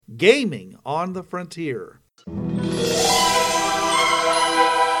Gaming on the Frontier.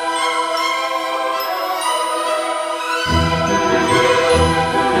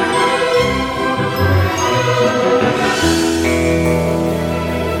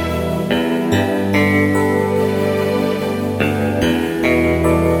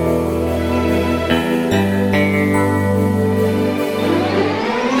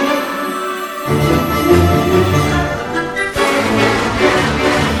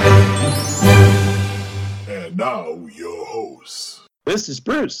 Now your hosts. This is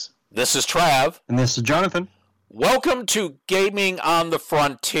Bruce. This is Trav. And this is Jonathan. Welcome to Gaming on the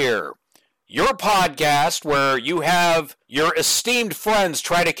Frontier, your podcast where you have your esteemed friends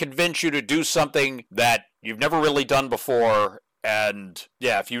try to convince you to do something that you've never really done before. And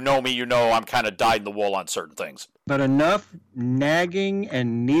yeah, if you know me, you know I'm kind of dyed in the wool on certain things. But enough nagging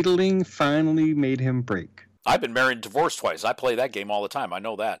and needling finally made him break. I've been married and divorced twice. I play that game all the time. I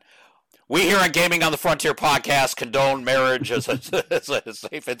know that. We here on Gaming on the Frontier podcast condone marriage as a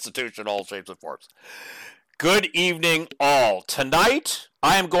safe institution, all shapes and forms. Good evening, all. Tonight,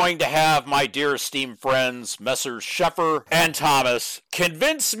 I am going to have my dear esteemed friends, Messrs. Sheffer and Thomas,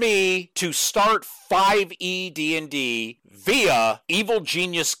 convince me to start 5e D&D via Evil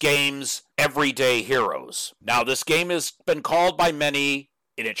Genius Games' Everyday Heroes. Now, this game has been called by many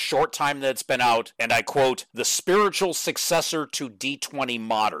in its short time that it's been out, and I quote, the spiritual successor to D20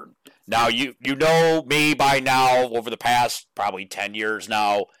 Modern. Now, you know me by now, over the past probably 10 years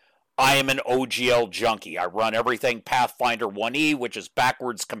now, I am an OGL junkie. I run everything Pathfinder 1E, which is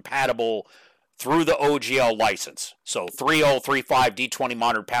backwards compatible through the OGL license. So 3.0, 3.5, D20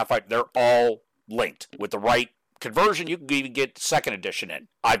 Modern, Pathfinder, they're all linked. With the right conversion, you can even get second edition in.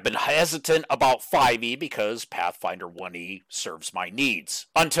 I've been hesitant about 5e because Pathfinder 1e serves my needs.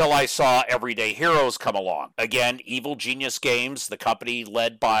 Until I saw Everyday Heroes come along. Again, Evil Genius Games, the company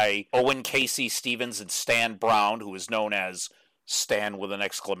led by Owen Casey Stevens and Stan Brown, who is known as Stan with an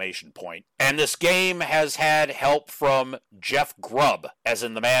exclamation point. And this game has had help from Jeff Grubb, as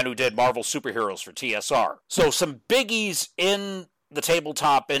in the man who did Marvel Superheroes for TSR. So some biggies in the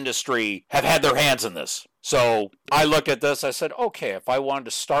tabletop industry have had their hands in this. So I looked at this, I said, okay, if I wanted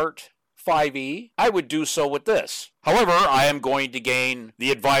to start 5e, I would do so with this. However, I am going to gain the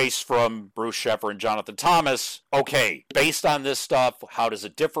advice from Bruce Sheffer and Jonathan Thomas. Okay, based on this stuff, how does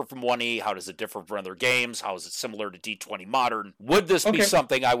it differ from 1e? How does it differ from other games? How is it similar to D20 Modern? Would this be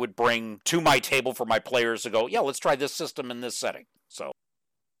something I would bring to my table for my players to go, yeah, let's try this system in this setting? So.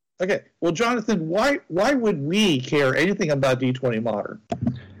 Okay, well, Jonathan, why would we care anything about D20 Modern?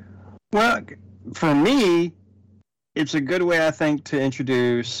 Well, for me, it's a good way, I think, to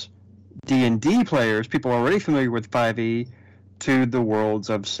introduce D&D players, people already familiar with 5e, to the worlds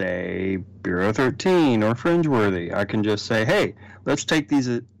of, say, Bureau 13 or Fringeworthy. I can just say, hey, let's take these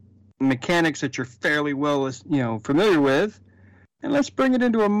mechanics that you're fairly well, familiar with, and let's bring it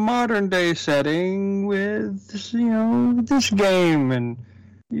into a modern-day setting with, this game, and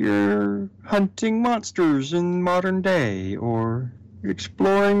you're hunting monsters in modern day, or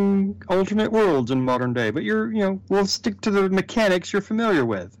exploring alternate worlds in modern day, but we'll stick to the mechanics you're familiar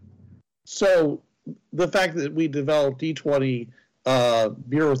with. So the fact that we developed D20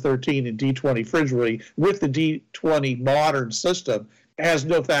 Bureau 13 and D20 Fringeworthy with the D20 Modern system has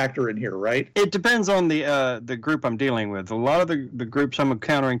no factor in here, right? It depends on the group I'm dealing with. A lot of the groups I'm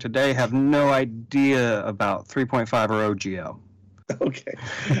encountering today have no idea about 3.5 or OGL. Okay.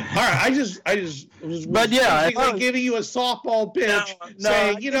 All right. I just was giving you a softball pitch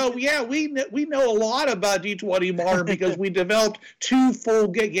saying, we know a lot about D20 Modern because we developed two full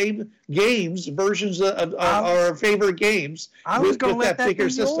games, versions of our favorite games. I was going to let that be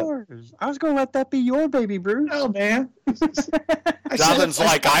yours. I was going to let that be your baby, Bruce. Oh, man. Jonathan's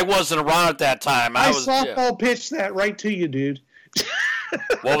like, I wasn't around at that time. I softball pitched that right to you, dude.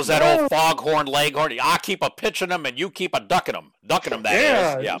 What was that old foghorn leghorn? I keep a pitching them and you keep a ducking them. Ducking them,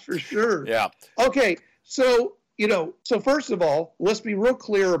 that is. Yeah, for sure. Yeah. Okay, so first of all, let's be real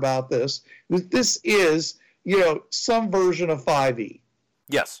clear about this. This is, some version of 5e.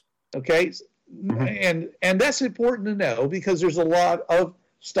 Yes. Okay? Mm-hmm. And that's important to know because there's a lot of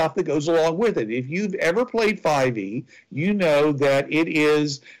stuff that goes along with it. If you've ever played 5e, you know that it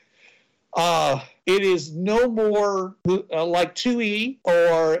is no more like 2E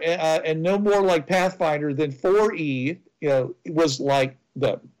and no more like Pathfinder than 4E. Was like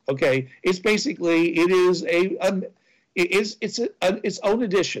them. Okay, it's basically it's its own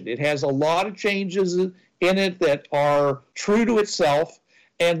edition. It has a lot of changes in it that are true to itself,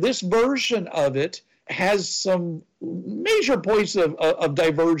 and this version of it has some major points of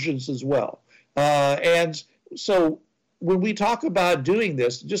divergence as well. And so when we talk about doing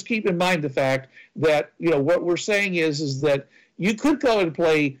this, just keep in mind the fact that, what we're saying is that you could go and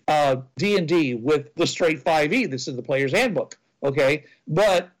play D&D with the straight 5e that's in the player's handbook, okay?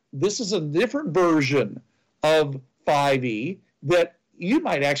 But this is a different version of 5e that you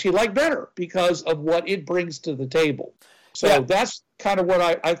might actually like better because of what it brings to the table. So that's kind of what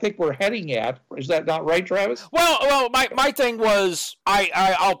I think we're heading at. Is that not right, Travis? Well, my thing was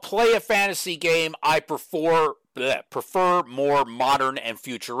I'll play a fantasy game. I prefer more modern and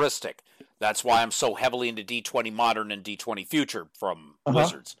futuristic. That's why I'm so heavily into D20 Modern and D20 Future from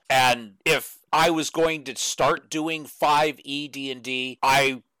Wizards. And if I was going to start doing 5e D&D,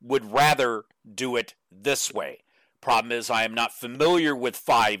 I would rather do it this way. Problem is I am not familiar with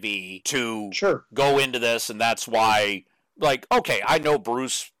 5e to go into this, and that's why, okay, I know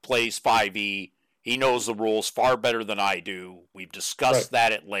Bruce plays 5e. He knows the rules far better than I do. We've discussed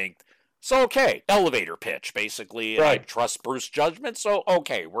that at length. So, okay, elevator pitch, basically. And I trust Bruce's judgment. So,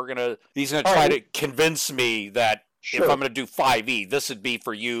 okay, he's going to try to convince me that if I'm going to do 5e, this would be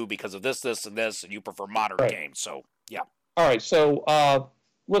for you because of this, and this, and you prefer modern games. So, yeah. All right, so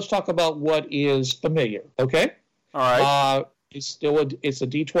let's talk about what is familiar, okay? All right. It's a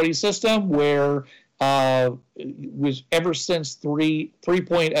D20 system where was ever since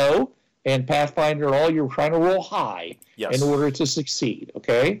 3.0 and Pathfinder, you're trying to roll high in order to succeed.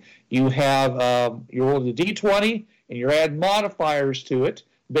 Okay, you have you roll the D20 and you're adding modifiers to it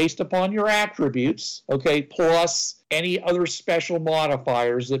based upon your attributes. Okay, plus any other special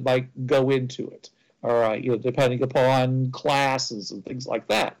modifiers that might go into it. All right, depending upon classes and things like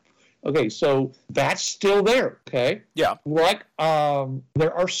that. Okay, so that's still there, okay? Yeah. Like,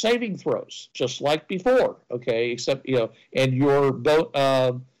 there are saving throws, just like before, okay? Except, and your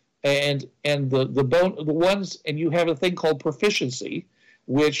and the ones, and you have a thing called proficiency,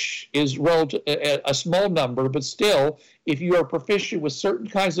 which is a small number, but still, if you are proficient with certain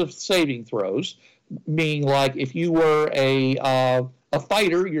kinds of saving throws, meaning like if you were a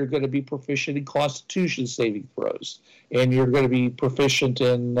fighter, you're going to be proficient in Constitution saving throws, and you're going to be proficient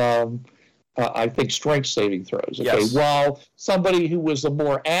in, I think, strength saving throws. Okay, yes. While somebody who was a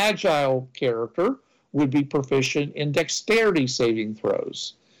more agile character would be proficient in dexterity saving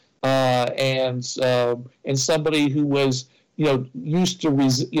throws, and somebody who was used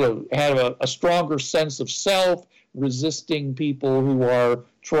to had a stronger sense of self, resisting people who are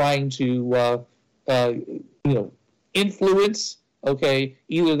trying to influence. Okay,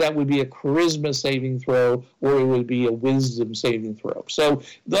 either that would be a charisma saving throw or it would be a wisdom saving throw. So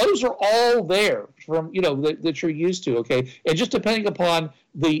those are all there from that you're used to. Okay, and just depending upon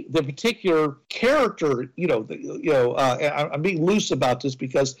the particular character, I'm being loose about this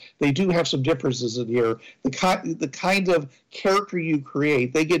because they do have some differences in here. The kind of character you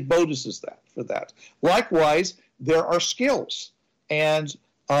create, they get bonuses for that. Likewise, there are skills, and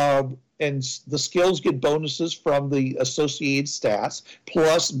the skills get bonuses from the associated stats,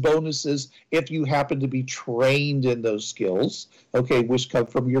 plus bonuses if you happen to be trained in those skills, okay, which come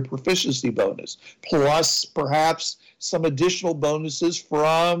from your proficiency bonus, plus perhaps some additional bonuses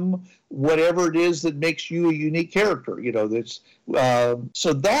from whatever it is that makes you a unique character.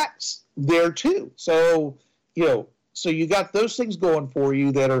 So that's there too. So you got those things going for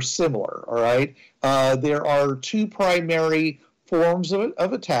you that are similar. All right, there are two primary forms of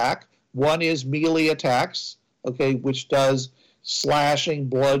attack. One is melee attacks, okay, which does slashing,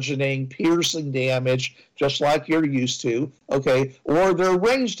 bludgeoning, piercing damage, just like you're used to, okay, or they're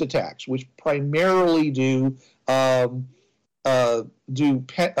ranged attacks, which primarily do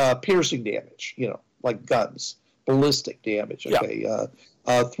piercing damage, like guns, ballistic damage, okay. Yeah.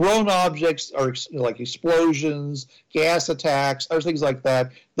 Thrown objects are like explosions, gas attacks, other things like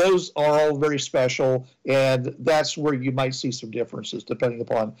that. Those are all very special, and that's where you might see some differences depending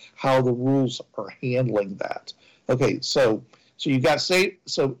upon how the rules are handling that. Okay, so you got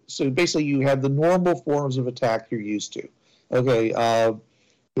so basically you have the normal forms of attack you're used to. Okay, and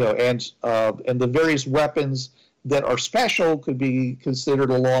the various weapons that are special could be considered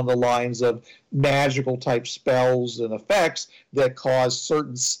along the lines of magical type spells and effects that cause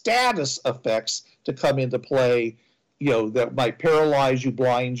certain status effects to come into play, that might paralyze you,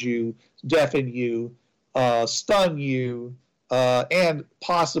 blind you, deafen you, stun you, and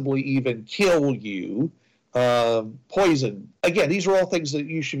possibly even kill you, poison. Again, these are all things that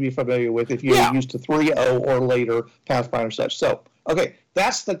you should be familiar with if you're used to 3.0 or later Pathfinder such. So, okay,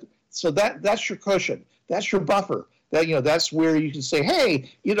 that's your cushion. That's your buffer. That's where you can say,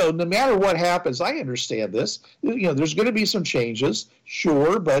 hey, no matter what happens, I understand this. There's going to be some changes,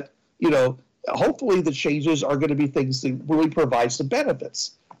 sure, but hopefully the changes are going to be things that really provide some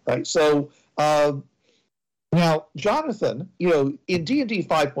benefits, right? So Now, Jonathan, in D&D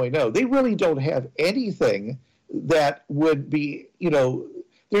 5.0, they really don't have anything that would be,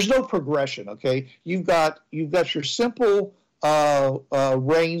 there's no progression, okay? You've got your simple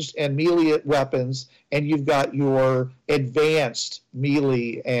ranged and melee weapons, and you've got your advanced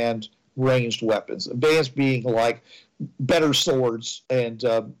melee and ranged weapons. Advanced being like better swords and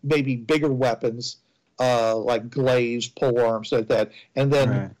maybe bigger weapons, like glaives, polearms, like that. And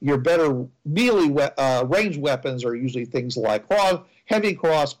then your better melee ranged weapons are usually things like heavy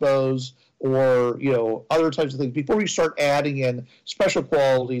crossbows or other types of things before you start adding in special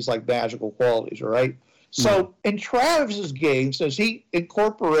qualities like magical qualities, all right? So in Travis's game, since he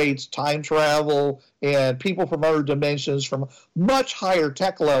incorporates time travel and people from other dimensions from much higher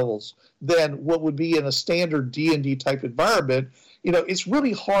tech levels than what would be in a standard D&D type environment, it's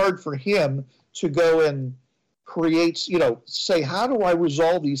really hard for him to go and create, say, how do I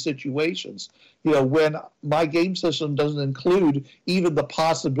resolve these situations? When my game system doesn't include even the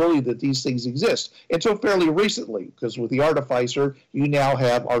possibility that these things exist. Until fairly recently, because with the Artificer, you now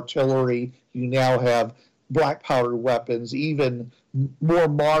have artillery, you now have black powder weapons, even more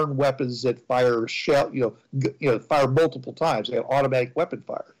modern weapons that fire fire multiple times. They have automatic weapon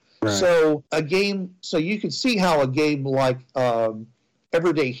fire. Right. So you can see how a game like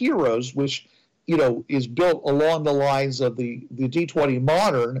Everyday Heroes, which is built along the lines of the D20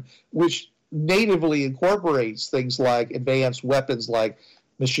 Modern, which natively incorporates things like advanced weapons like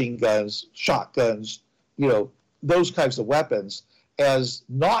machine guns, shotguns, those kinds of weapons as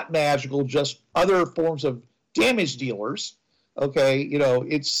not magical, just other forms of damage dealers. Okay,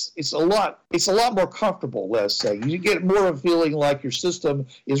 it's a lot more comfortable, let's say. You get more of a feeling like your system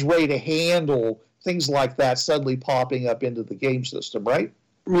is ready to handle things like that suddenly popping up into the game system, right?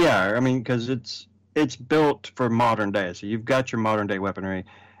 Yeah, I mean, because it's built for modern day. So you've got your modern day weaponry,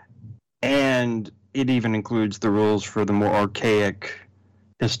 and it even includes the rules for the more archaic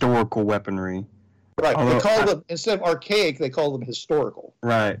historical weaponry. Right. Although, they call them, instead of archaic, they call them historical.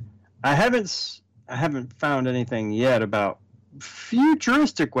 Right. I haven't found anything yet about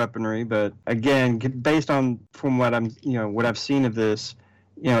futuristic weaponry, but again, based on from what I've seen of this,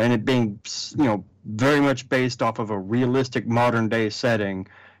 and it being very much based off of a realistic modern day setting,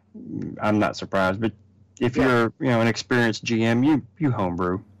 I'm not surprised. But if you're an experienced GM, you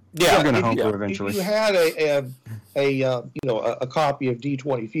homebrew. Yeah, you're going to homebrew eventually. You had a copy of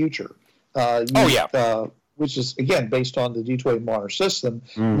D20 Future. Which is again based on the D20 Modern system.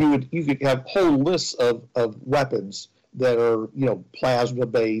 You could have whole lists of weapons that are plasma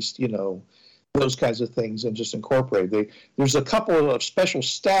based, those kinds of things, and just incorporate. There's a couple of special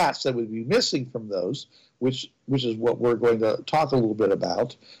stats that would be missing from those, which is what we're going to talk a little bit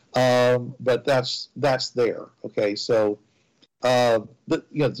about. But that's there. Okay, so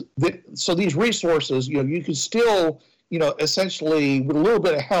so these resources, you can still essentially with a little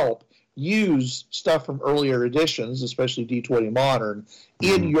bit of help use stuff from earlier editions, especially D20 Modern,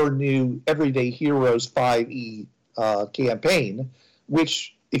 in your new Everyday Heroes 5e campaign,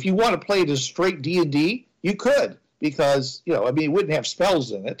 which if you want to play it as straight D&D, you could, because, it wouldn't have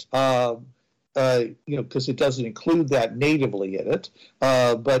spells in it, because it doesn't include that natively in it.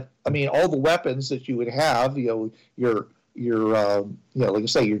 But, all the weapons that you would have, your like I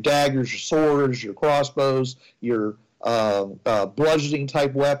say, your daggers, your swords, your crossbows, your bludgeoning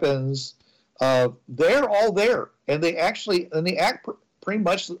type weapons, they're all there, and they act pretty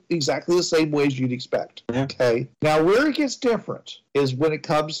much exactly the same ways you'd expect. Okay, now where it gets different is when it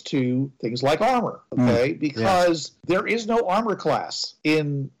comes to things like armor. Okay, because there is no armor class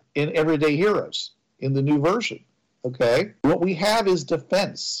in Everyday Heroes in the new version. Okay, what we have is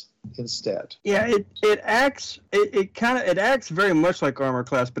defense instead. Yeah, it acts very much like armor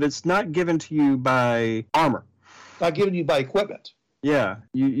class, but it's not given to you by armor. Not given you by equipment. Yeah,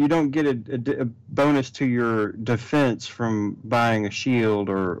 you don't get a bonus to your defense from buying a shield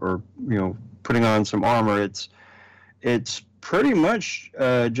or putting on some armor. It's pretty much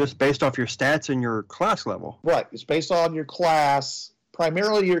just based off your stats and your class level. Right, it's based on your class,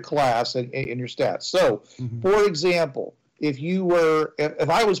 primarily your class and your stats. So, for example, if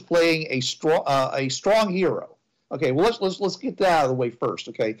I was playing a strong hero. Okay, well let's get that out of the way first.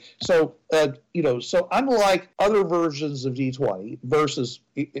 Okay, so so unlike other versions of D20 versus,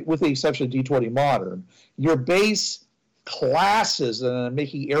 with the exception of D20 Modern, your base classes, and I'm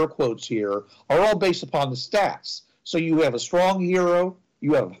making air quotes here, are all based upon the stats. So you have a strong hero,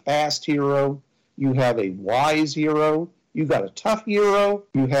 you have a fast hero, you have a wise hero, you got a tough hero,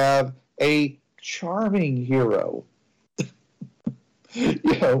 you have a charming hero.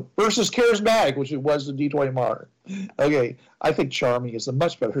 Versus charismatic, which it was in D20 Modern. Okay, I think charming is a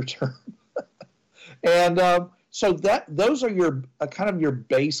much better term. And so those are your kind of your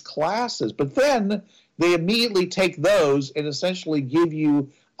base classes. But then they immediately take those and essentially give you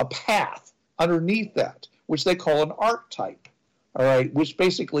a path underneath that, which they call an archetype. All right, which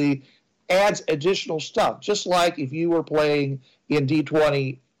basically adds additional stuff. Just like if you were playing in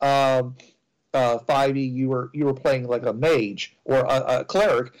D20 5e, you were playing like a mage or a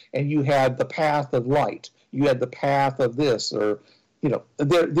cleric, and you had the path of light. You had the path of this, or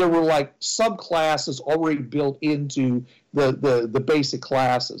there were like subclasses already built into the basic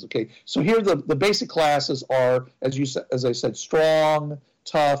classes. Okay, so here the basic classes are, as I said, strong,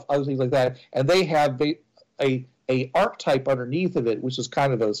 tough, other things like that, and they have a archetype underneath of it, which is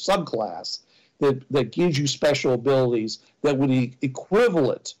kind of a subclass that gives you special abilities that would be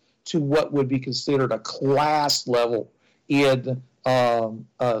equivalent to what would be considered a class level in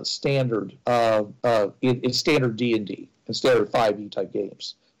standard in standard D&D and standard 5e type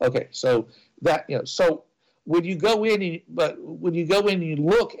games. Okay, so that so when you go in and you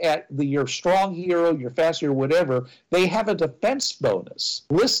look at your strong hero, your fast hero, whatever, they have a defense bonus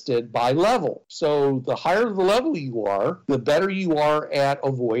listed by level. So the higher the level you are, the better you are at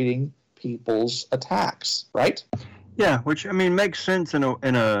avoiding people's attacks, right? Yeah, which makes sense in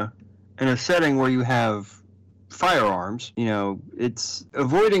a setting where you have firearms. It's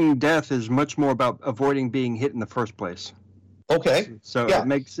avoiding death is much more about avoiding being hit in the first place. Okay. So yeah.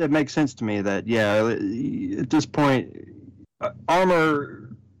 it makes sense to me that at this point, armor.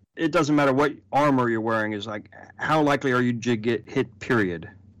 It doesn't matter what armor you're wearing. Is like how likely are you to get hit? Period.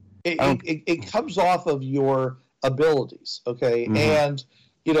 It comes off of your abilities. Okay, Mm-hmm.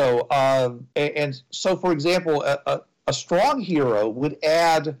 and so for example, a strong hero would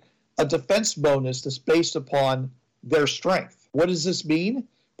add a defense bonus that's based upon their strength. What does this mean?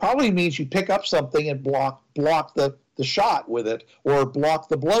 Probably means you pick up something and block the shot with it, or block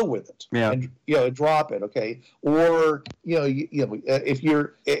the blow with it, and drop it. Okay, or if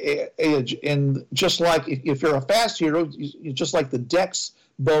you're and just like if you're a fast hero, just like the Dex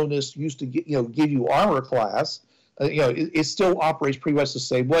bonus used to give you armor class. It still operates pretty much the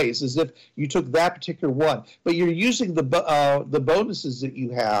same way. It's as if you took that particular one, but you're using the bonuses that you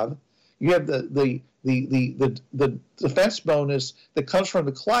have. You have the defense bonus that comes from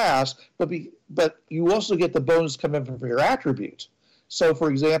the class, but you also get the bonus coming from your attribute. So, for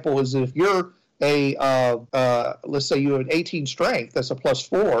example, is if you're let's say you have an 18 strength, that's a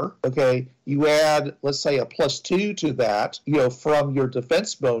 +4. Okay, you add, let's say, a +2 to that, from your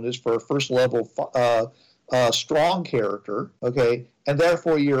defense bonus for a first level strong character. Okay, and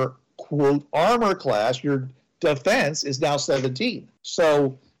therefore your quote armor class, your defense is now 17.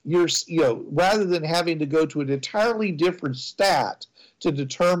 So you're rather than having to go to an entirely different stat to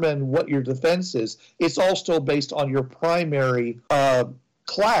determine what your defense is, it's all still based on your primary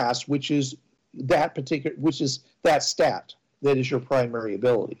class, which is that stat that is your primary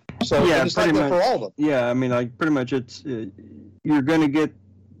ability. So it's like that for all of them. Yeah, pretty much it's you're going to get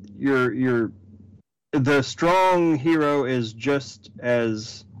the strong hero is just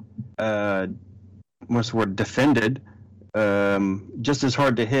as defended. Just as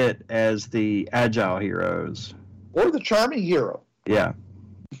hard to hit as the agile heroes. Or the charming hero. Yeah.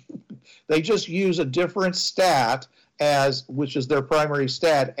 They just use a different stat, which is their primary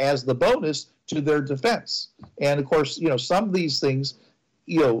stat, as the bonus to their defense. And, of course, some of these things,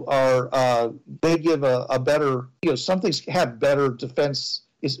 are, they give a better, some things have better defense.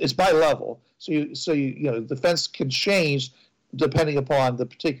 It's by level. So defense can change depending upon the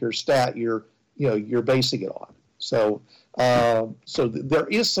particular stat you're basing it on. So there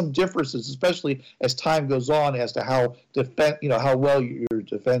is some differences, especially as time goes on, as to how how well you're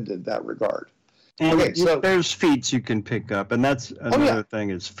defended in that regard. And there's feats you can pick up, and that's another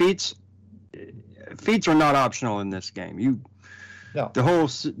thing is feats. Feats are not optional in this game. No.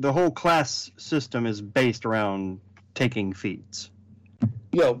 The whole class system is based around taking feats.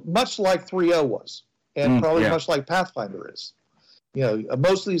 Much like 3.0 was, and probably much like Pathfinder is.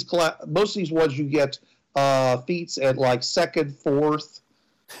 Most of these ones you get feats at like 2nd, 4th,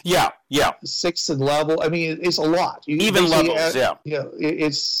 6th and level. It's a lot. Even levels, you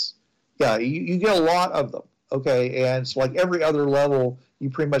get a lot of them. Okay, and it's like every other level you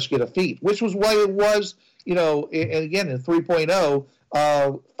pretty much get a feat, which was why it was, and again in 3.0,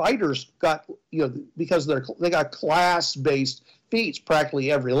 fighters got, because they got class-based feats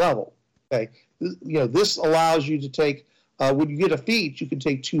practically every level. Okay, this allows you to take, when you get a feat, you can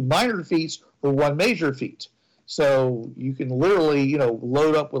take 2 minor feats or 1 major feat. So you can literally,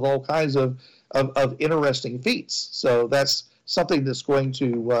 load up with all kinds of interesting feats. So that's something that's going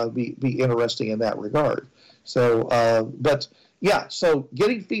to be interesting in that regard. So, so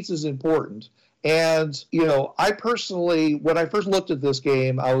getting feats is important. And, I personally, when I first looked at this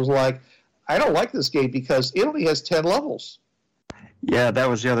game, I was like, I don't like this game because it only has 10 levels. Yeah, that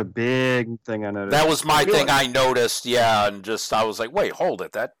was the other big thing I noticed. That was my thing I noticed, yeah, and I was like, wait, hold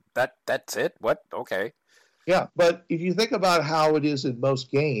it, that's it? What? Okay. Yeah, but if you think about how it is in most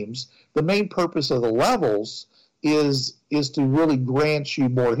games, the main purpose of the levels is to really grant you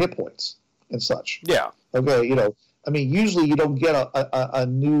more hit points and such. Yeah. Okay, usually you don't get a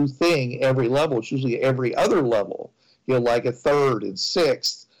new thing every level. It's usually every other level, like a third and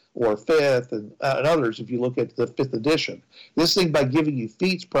sixth or fifth and others if you look at the 5th edition. This thing, by giving you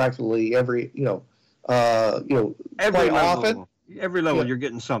feats practically every often. Every level you're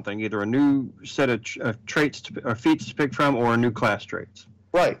getting something, either a new set of traits or feats to pick from or new class traits.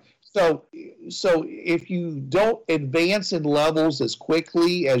 Right. So if you don't advance in levels as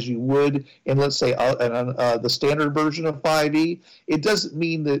quickly as you would in, let's say, the standard version of 5e, it doesn't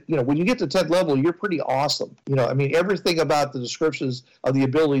mean that, when you get to 10th level, you're pretty awesome. Everything about the descriptions of the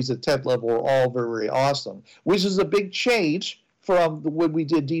abilities at 10th level are all very, very awesome, which is a big change from when we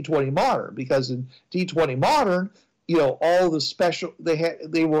did D20 Modern, because in D20 Modern, all the special,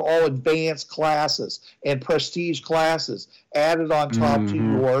 they were all advanced classes and prestige classes added on top to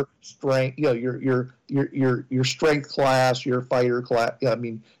your strength, your strength class, your fighter class,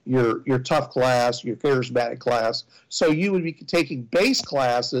 your tough class, your charismatic class. So you would be taking base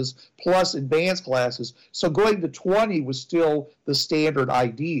classes plus advanced classes. So going to 20 was still the standard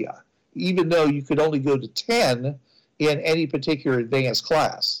idea, even though you could only go to 10 in any particular advanced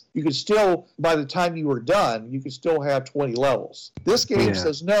class. You could still, by the time you were done, you could still have 20 levels. This game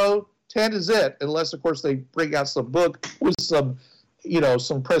says, no, 10 is it, unless, of course, they bring out some book with some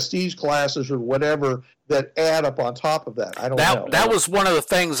prestige classes or whatever that add up on top of that. I don't know. That was one of the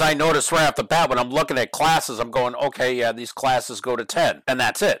things I noticed right off the bat when I'm looking at classes. I'm going, okay, yeah, these classes go to 10, and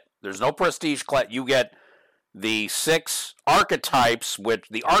that's it. There's no prestige class. You get the 6 archetypes, which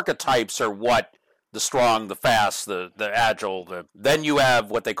the archetypes are what the strong, the fast, the agile. Then you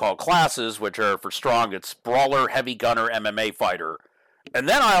have what they call classes, which are for strong. It's brawler, heavy gunner, MMA fighter. And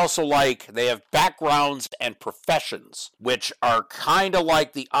then I also they have backgrounds and professions, which are kind of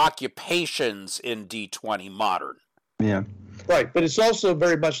like the occupations in D20 Modern. Yeah. Right, but it's also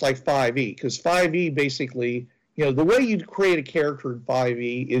very much like 5e, because 5e basically, the way you create a character in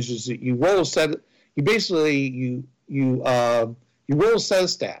 5e is that you roll a set, you roll a set of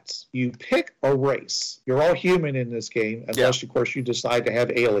stats. You pick a race. You're all human in this game, unless, of course, you decide to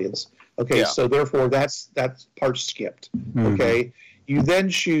have aliens. Okay, so therefore that part skipped. Okay, you then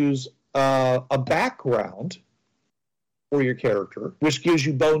choose a background for your character, which gives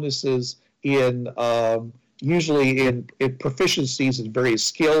you bonuses in usually in proficiencies in various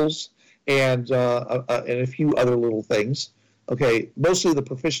skills and a few other little things. Okay, mostly the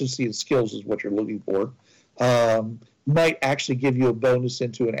proficiency in skills is what you're looking for. Might actually give you a bonus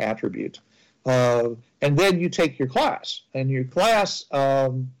into an attribute. And then you take your class, and your class,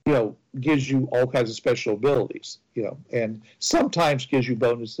 gives you all kinds of special abilities, and sometimes gives you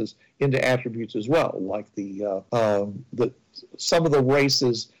bonuses into attributes as well, like some of the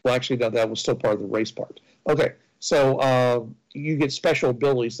races. Well, actually, no, that was still part of the race part. Okay, so you get special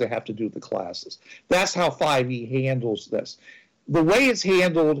abilities that have to do with the classes. That's how 5e handles this. The way it's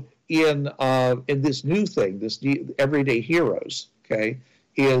handled in this new thing, this Everyday Heroes, okay,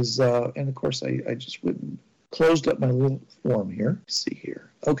 is, and of course I just closed up my little form here. Let's see here.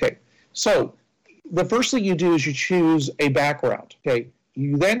 Okay, so the first thing you do is you choose a background, okay?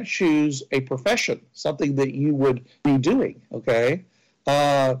 You then choose a profession, something that you would be doing, okay?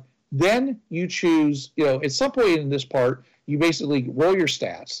 Then you choose, at some point in this part, you basically roll your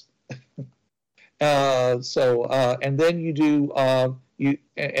stats. And then you do, I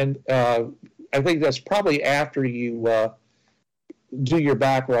think that's probably after you do your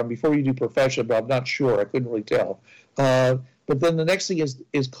background, before you do profession, but I'm not sure. I couldn't really tell. But then the next thing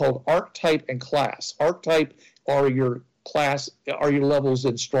is called archetype and class. Archetype are your levels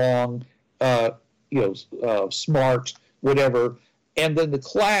in strong, smart, whatever. And then the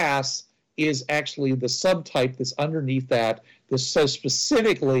class is actually the subtype that's underneath that says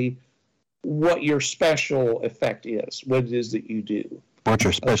specifically what your special effect is, what it is that you do. What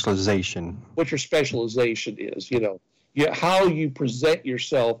your specialization. What your specialization is, how you present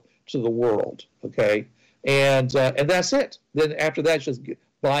yourself to the world, okay? And that's it. Then after that, it's just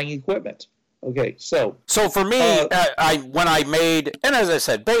buying equipment. Okay, so for me, when I made, and as I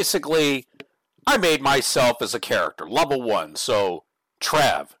said, basically, I made myself as a character, level 1, so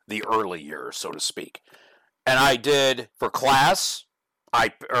Trav, the early years, so to speak. And I did, for class,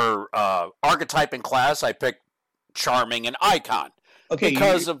 archetype and class, I picked Charming and Icon. Okay,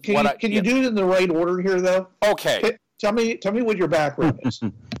 because of can what you, can you do it in the right order here, though? Okay. Tell me what your background is.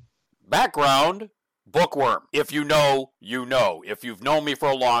 Background, bookworm. If you know, you know. If you've known me for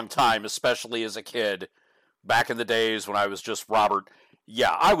a long time, especially as a kid, back in the days when I was just Robert,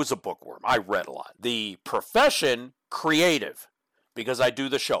 yeah, I was a bookworm. I read a lot. The profession, creative, because I do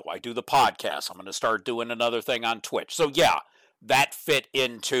the show. I do the podcast. I'm going to start doing another thing on Twitch. So, yeah, that fit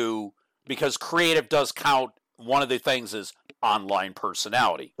into, because creative does count. One of the things is online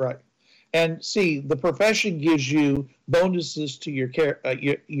personality. Right. And see, the profession gives you bonuses to your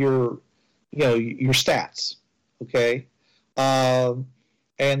stats, okay, and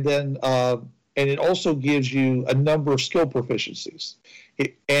then and it also gives you a number of skill proficiencies,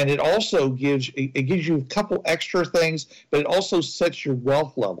 and it also gives you a couple extra things, but it also sets your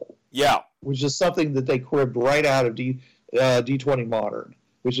wealth level. Yeah, which is something that they cribbed right out of D20 Modern,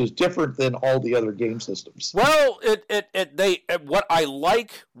 which is different than all the other game systems. Well, what I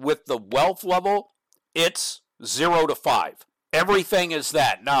like with the wealth level, it's 0 to 5. Everything is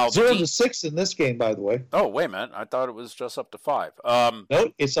that. Now 0 to 6 in this game, by the way. Oh, wait a minute. I thought it was just up to 5. No,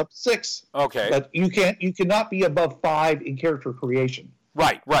 it's up to 6. Okay. But you cannot be above 5 in character creation.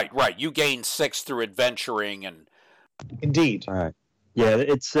 Right. You gain 6 through adventuring and Indeed. All right. Yeah,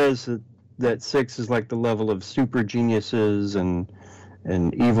 it says that 6 is like the level of super geniuses and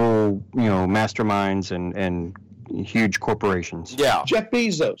evil, masterminds and huge corporations. Yeah. Jeff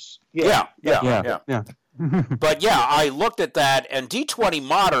Bezos. Yeah. But yeah, I looked at that, and D20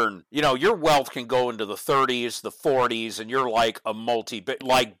 Modern, your wealth can go into the 30s, the 40s, and you're like a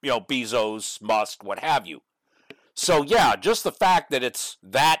Bezos, Musk, what have you. So yeah, just the fact that it's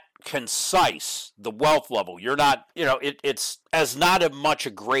that concise, the wealth level, you're not, it's as not as much a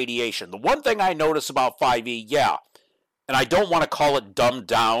gradation. The one thing I notice about 5e, yeah, and I don't want to call it dumbed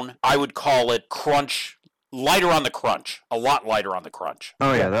down, I would call it lighter on the crunch, a lot lighter on the crunch.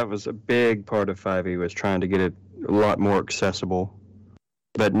 Oh yeah, that was a big part of 5e, was trying to get it a lot more accessible,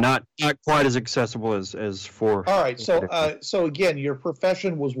 but not quite as accessible as 4. All right, so again, your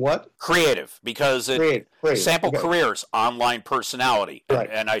profession was what? Creative, because Creative. Sample careers, online personality, right.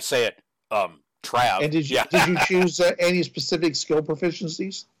 and I say it, Trav. And did you choose any specific skill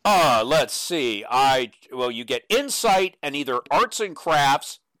proficiencies? Let's see. You get insight and either arts and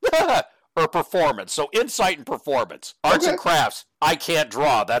crafts or performance. So insight and performance. Arts and crafts, I can't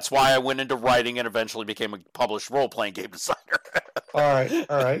draw. That's why I went into writing and eventually became a published role-playing game designer. All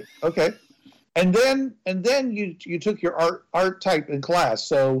right. Okay. And then you took your art type in class.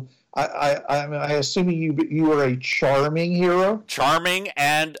 So I assume you were a charming hero? Charming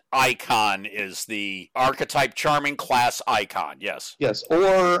and icon is the archetype. Charming class icon, yes. Yes.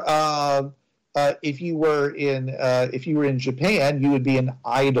 Or if you were in Japan, you would be an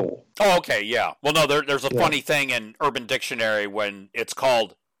idol. Oh, okay, yeah. Well, no, there's a funny thing in Urban Dictionary when it's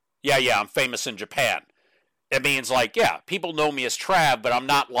called, I'm famous in Japan. It means people know me as Trav, but I'm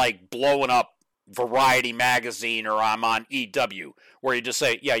not like blowing up Variety magazine or I'm on EW, where you just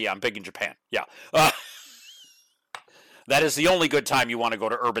say, I'm big in Japan. Yeah. That is the only good time you want to go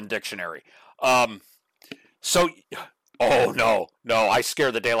to Urban Dictionary. Oh, no, I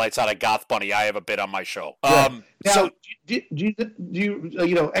scare the daylights out of Goth Bunny. I have a bit on my show. Now, do you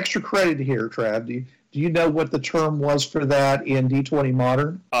extra credit here, Trav? Do you know what the term was for that in D20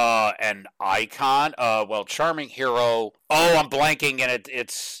 Modern? An icon? Charming hero. Oh, I'm blanking, and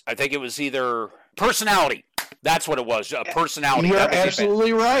it's, I think it was either personality. That's what it was, personality. You're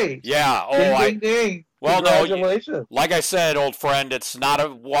absolutely right. Yeah. Oh, ding. Well, no, like I said, old friend, it's not a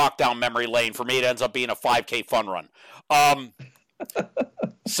walk down memory lane. For me, it ends up being a 5K fun run.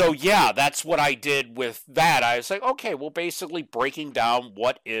 So, yeah, that's what I did with that. I was like, okay, well, basically breaking down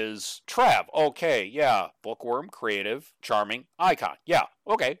what is Trav. Okay, yeah, bookworm, creative, charming, icon. Yeah,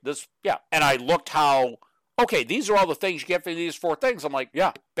 okay, And I looked these are all the things you get for these 4 things. I'm like,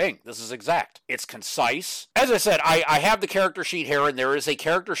 yeah, bang, this is exact. It's concise. As I said, I have the character sheet here, and there is a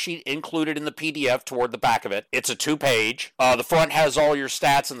character sheet included in the PDF toward the back of it. It's a 2-page. The front has all your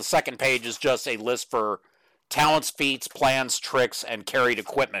stats, and the second page is just a list for talents, feats, plans, tricks, and carried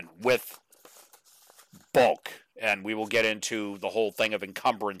equipment with bulk. And we will get into the whole thing of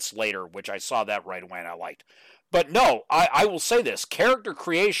encumbrance later, which I saw that right away and I liked. But no, I will say this. Character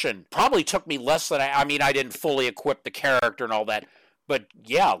creation probably took me less than I didn't fully equip the character and all that. But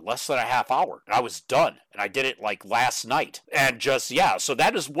yeah, less than a half hour. I was done. And I did it like last night. And so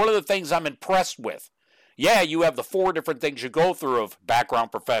that is one of the things I'm impressed with. Yeah, you have the 4 different things you go through of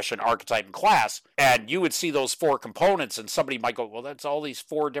background, profession, archetype, and class, and you would see those 4 components, and somebody might go, well, that's all these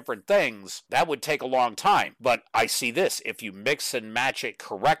 4 different things. That would take a long time. But I see this. If you mix and match it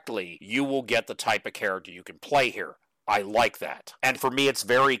correctly, you will get the type of character you can play here. I like that. And for me, it's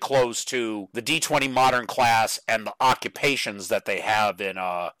very close to the D20 Modern class and the occupations that they have in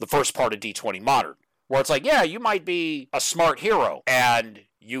the first part of D20 Modern, where it's like, yeah, you might be a smart hero, and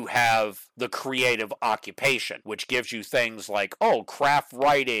you have the creative occupation, which gives you things like, craft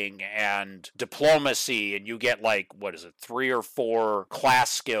writing and diplomacy, and you get 3 or 4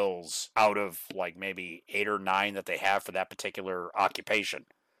 class skills out of maybe 8 or 9 that they have for that particular occupation.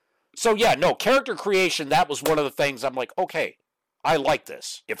 So yeah, no, character creation, that was one of the things I'm like, okay, I like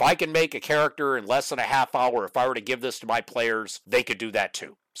this. If I can make a character in less than a half hour, if I were to give this to my players, they could do that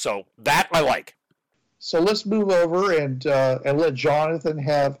too. So that I like. So let's move over and let Jonathan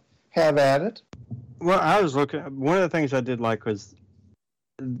have at it. Well, I was looking. One of the things I did like was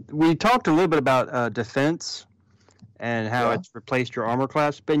we talked a little bit about defense and how it's replaced your armor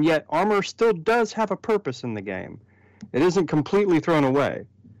class, but yet armor still does have a purpose in the game. It isn't completely thrown away.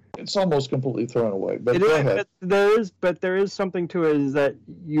 It's almost completely thrown away. But go ahead. There is something to it. Is that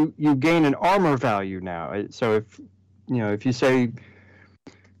you gain an armor value now? So if you say,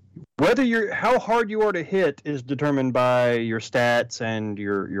 how hard you are to hit is determined by your stats and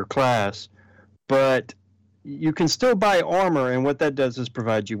your class, but you can still buy armor, and what that does is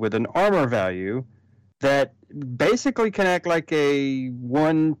provide you with an armor value that basically can act like a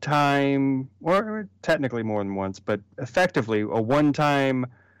one-time, or technically more than once, but effectively a one-time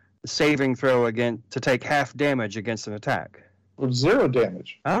saving throw to take half damage against an attack. With 0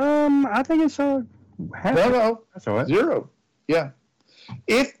 damage. I think it's half. No, that's all right. 0. Yeah.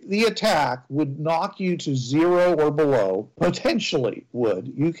 If the attack would knock you to 0 or below, potentially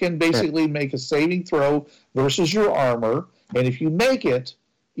would, you can basically make a saving throw versus your armor, and if you make it,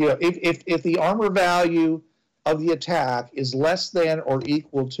 if the armor value of the attack is less than or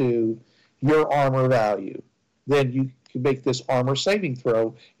equal to your armor value, then you can make this armor saving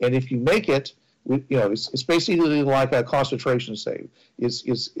throw, and if you make it, it's basically like a concentration save. It's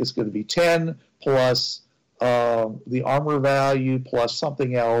going to be 10 plus the armor value plus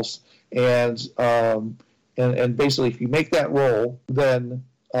something else, and basically if you make that roll, then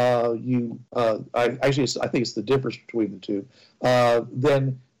I think it's the difference between the two.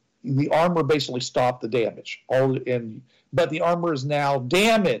 Then the armor basically stopped the damage. But the armor is now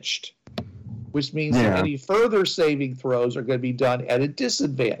damaged, which means that any further saving throws are going to be done at a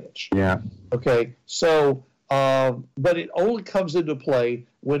disadvantage. Yeah. Okay. So, but it only comes into play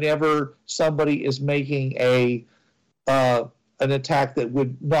whenever somebody is making an attack that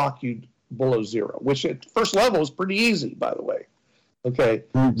would knock you below 0, which at first level is pretty easy, by the way. Okay.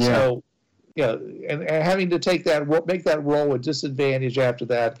 Yeah. So, and having to make that roll at disadvantage after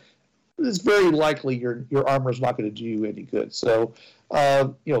that, it's very likely your armor is not going to do you any good. So,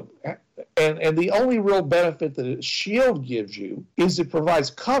 and the only real benefit that a shield gives you is it provides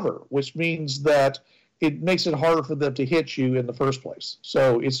cover, which means that it makes it harder for them to hit you in the first place.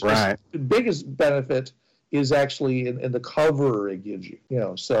 So the biggest benefit is actually in the cover it gives you.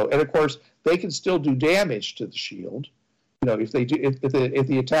 So, and of course they can still do damage to the shield. If they do, if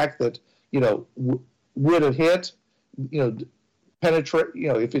the attack that would have hit, penetrate.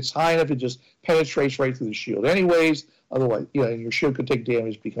 If it's high enough, it just penetrates right through the shield. Anyways, otherwise, and your shield could take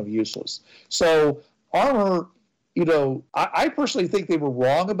damage, become useless. So armor. I personally think they were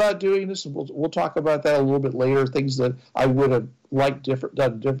wrong about doing this, and we'll talk about that a little bit later, things that I would have liked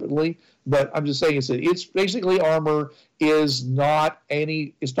done differently. But I'm just saying it's basically armor is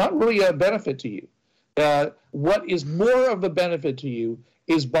it's not really a benefit to you. What is more of a benefit to you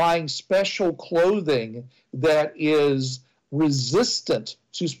is buying special clothing that is resistant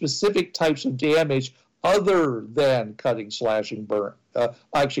to specific types of damage other than cutting, slashing,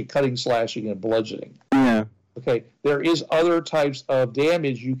 cutting, slashing, and bludgeoning. Yeah. Okay, there is other types of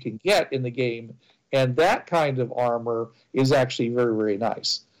damage you can get in the game, and that kind of armor is actually very, very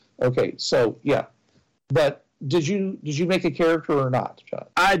nice. Okay, so yeah, but did you make a character or not, John?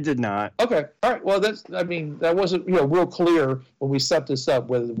 I did not. Okay, all right. Well, that wasn't real clear when we set this up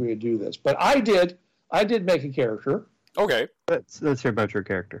whether we would do this, but I did make a character. Okay, let's hear about your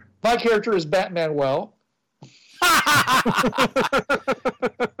character. My character is Batmanuel.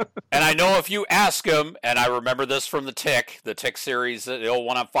 And I know if you ask him, and I remember this from the Tick series, the old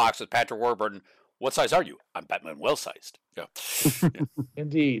one on Fox with Patrick Warburton, what size are you? I'm Batmanuel sized. Yeah.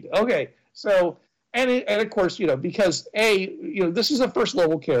 Indeed. Okay. So, and of course, because this is a first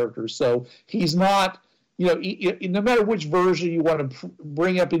level character, so he's not, no matter which version you want to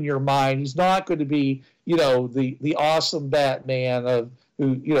bring up in your mind, he's not going to be, the awesome Batman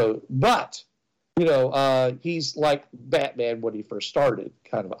but he's like Batman when he first started,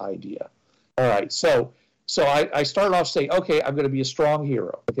 kind of idea. All right, so I started off saying, okay, I'm going to be a strong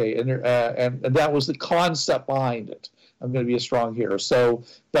hero, okay, and that was the concept behind it. I'm going to be a strong hero. So,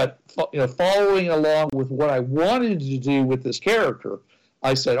 but following along with what I wanted to do with this character,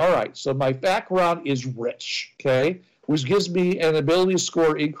 I said, all right, so my background is rich, okay, which gives me an ability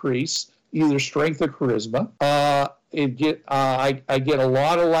score increase, either strength or charisma. I get a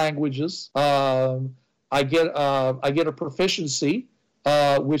lot of languages. I get a proficiency,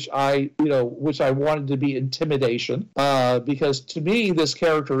 which I wanted to be intimidation, because to me this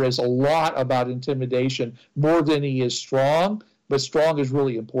character is a lot about intimidation more than he is strong, but strong is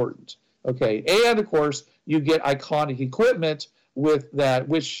really important. Okay, and of course you get iconic equipment with that,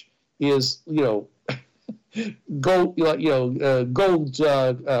 which is gold, or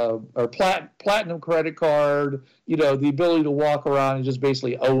platinum credit card. The ability to walk around and just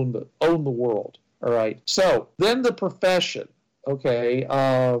basically own the world. All right. So then the profession. Okay.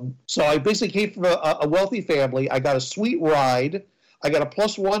 So I basically came from a wealthy family. I got a sweet ride. I got a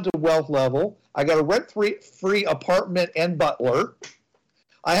 +1 to wealth level. I got a rent-free apartment and butler.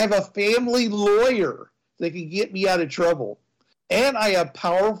 I have a family lawyer that can get me out of trouble. And I have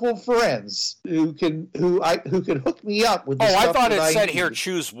powerful friends who can hook me up with. I thought it said here,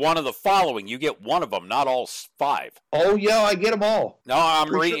 choose one of the following. You get one of them, not all 5. Oh yeah, I get them all. No,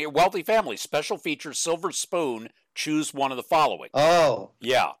 I'm reading wealthy family, special feature, silver spoon. Choose one of the following. Oh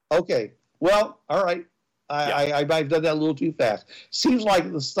yeah. Okay. Well, all right. I might have done that a little too fast. Seems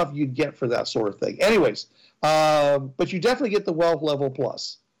like the stuff you'd get for that sort of thing. Anyways, but you definitely get the wealth level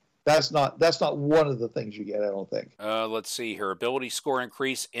plus. That's not one of the things you get, I don't think. Let's see here. Ability score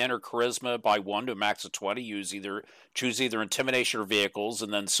increase in or charisma by 1 to a max of 20. Choose either intimidation or vehicles,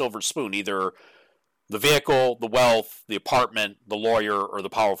 and then silver spoon, either the vehicle, the wealth, the apartment, the lawyer, or the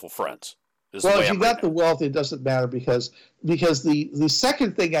powerful friends. Well, if you got the wealth, it doesn't matter because the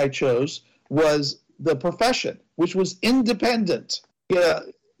second thing I chose was the profession, which was independent. Yeah,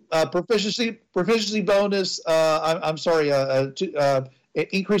 proficiency bonus.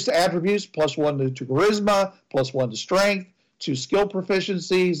 Increase to attributes, +1 to charisma, +1 to strength, 2 skill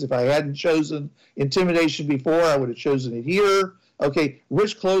proficiencies. If I hadn't chosen intimidation before, I would have chosen it here. Okay,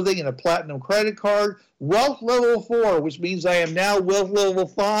 rich clothing and a platinum credit card. Wealth level 4, which means I am now wealth level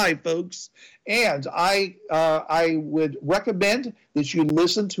 5, folks. And I would recommend that you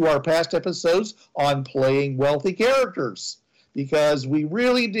listen to our past episodes on playing wealthy characters, because we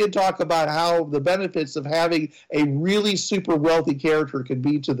really did talk about how the benefits of having a really super wealthy character can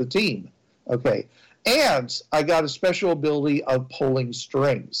be to the team. Okay. And I got a special ability of pulling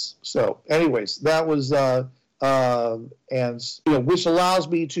strings. So anyways, that was, which allows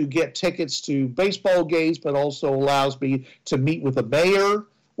me to get tickets to baseball games, but also allows me to meet with the mayor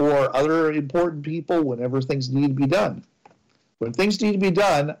or other important people whenever things need to be done. When things need to be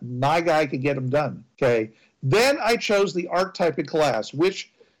done, my guy can get them done. Okay. Then I chose the archetype and class,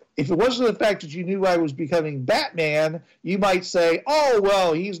 which, if it wasn't the fact that you knew I was becoming Batman, you might say, oh,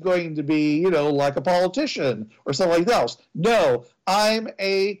 well, he's going to be, like a politician or something like that. No, I'm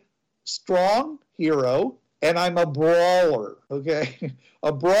a strong hero, and I'm a brawler, okay?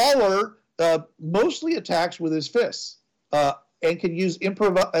 A brawler mostly attacks with his fists and can use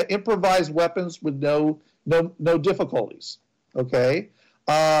improvised weapons with no difficulties, okay?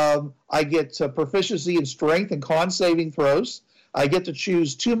 I get proficiency in strength and con saving throws. I get to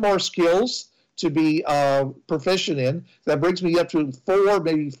choose 2 more skills to be proficient in. That brings me up to 4,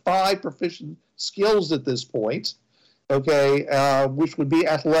 maybe 5 proficient skills at this point, okay, which would be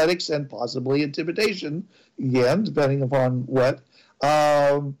athletics and possibly intimidation, again, depending upon what.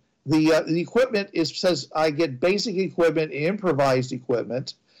 The equipment says I get basic equipment and improvised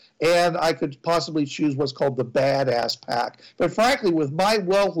equipment. And I could possibly choose what's called the badass pack. But frankly, with my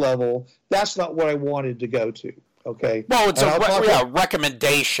wealth level, that's not what I wanted to go to. Okay. Well, it's a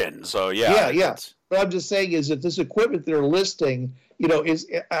recommendation. So yeah. Yeah. What I'm just saying is that this equipment they're listing, is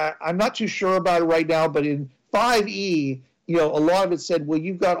I'm not too sure about it right now. But in 5E, a lot of it said, well,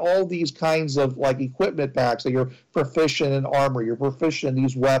 you've got all these kinds of like equipment packs. So you're proficient in armor, you're proficient in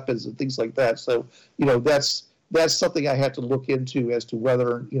these weapons and things like that. So that's something I have to look into as to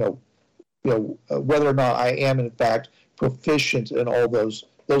whether whether or not I am in fact proficient in all those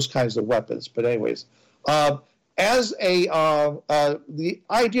kinds of weapons. But anyways, as the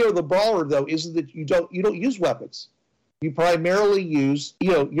idea of the brawler though is that you don't use weapons. You primarily use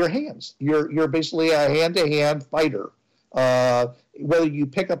your hands. You're basically a hand-to-hand fighter. Whether you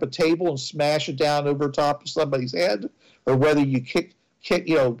pick up a table and smash it down over top of somebody's head, or whether you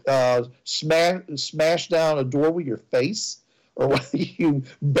smash down a door with your face, or whether you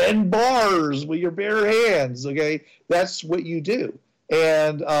bend bars with your bare hands. Okay, that's what you do.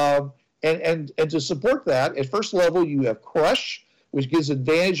 And to support that, at first level you have Crush, which gives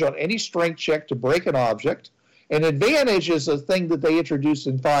advantage on any strength check to break an object, An advantage is a thing that they introduced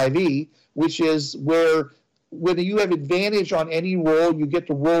in 5e, which is where when you have advantage on any roll, you get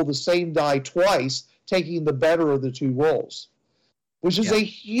to roll the same die twice, taking the better of the two rolls, which is a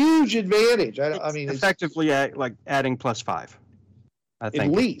huge advantage. I mean, effectively like adding +5. I think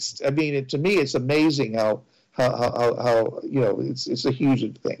at least. I mean, to me, it's amazing how it's a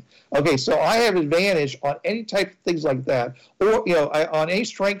huge thing. Okay, so I have advantage on any type of things like that, or on any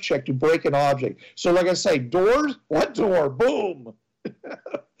strength check to break an object. So, like I say, doors. What door? Boom!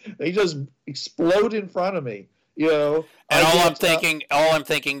 They just explode in front of me. And all I'm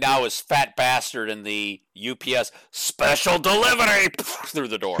thinking now is fat bastard in the UPS special delivery through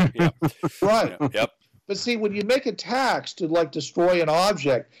the door. Yeah. Right. Yep. But see, when you make attacks to destroy an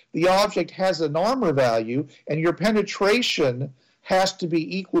object, the object has an armor value, and your penetration has to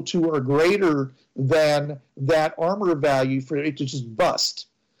be equal to or greater than that armor value for it to just bust.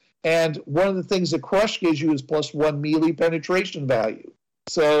 And one of the things that Crush gives you is +1 melee penetration value.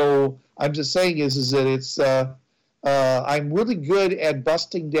 So I'm just saying is that it's I'm really good at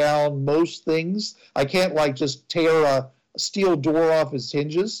busting down most things. I can't just tear a steel door off its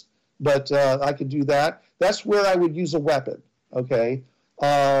hinges, but I could do that. That's where I would use a weapon, okay?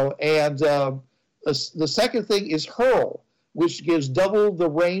 The second thing is hurl, which gives double the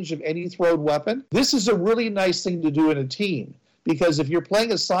range of any thrown weapon. This is a really nice thing to do in a team, because if you're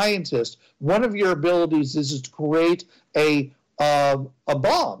playing a scientist, one of your abilities is to create a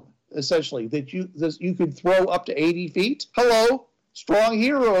bomb, essentially, that you could throw up to 80 feet. Hello, strong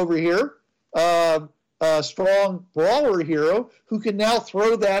hero over here. Strong brawler hero who can now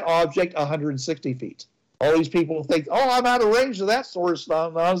throw that object 160 feet. All these people think, I'm out of range of that sort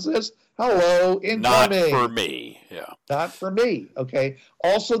of nonsense. Hello, incoming. Not for me, yeah. Not for me, okay.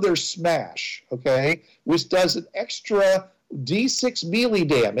 Also, there's Smash, okay, which does an extra D6 melee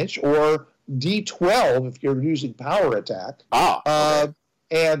damage, or D12 if you're using power attack. Okay.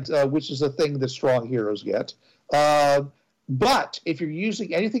 And which is a thing that strong heroes get. But if you're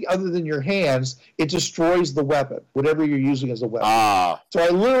using anything other than your hands, it destroys the weapon, whatever you're using as a weapon. So I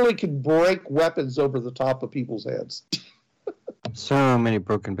literally can break weapons over the top of people's heads. So many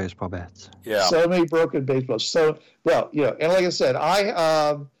broken baseball bats. Yeah. So many broken baseballs. So, and like I said,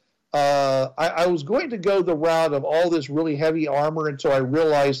 I was going to go the route of all this really heavy armor until I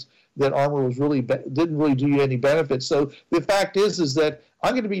realized that armor was didn't really do you any benefit. So the fact is that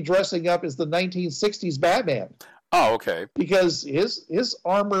I'm going to be dressing up as the 1960s Batman. Oh, okay. Because his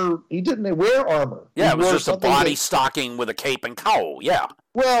armor, he didn't wear armor. Yeah, it was just a body stocking with a cape and cowl. Yeah.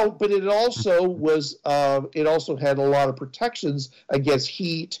 Well, but it also was. It also had a lot of protections against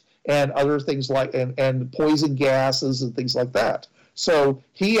heat and other things and poison gases and things like that. So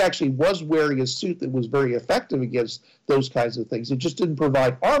he actually was wearing a suit that was very effective against those kinds of things. It just didn't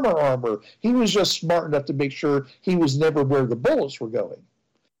provide armor. He was just smart enough to make sure he was never where the bullets were going.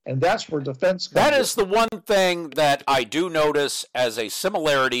 And that's where defense comes in. That is the one thing that I do notice as a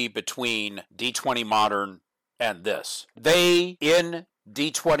similarity between D20 Modern and this. They, in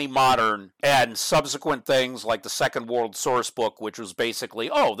D20 Modern and subsequent things like the Second World Source Book, which was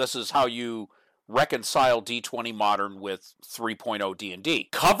basically, this is how you reconcile D20 Modern with 3.0 D&D.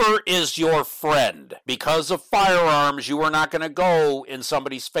 Cover is your friend. Because of firearms, you are not going to go in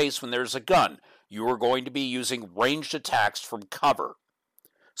somebody's face when there's a gun. You are going to be using ranged attacks from cover.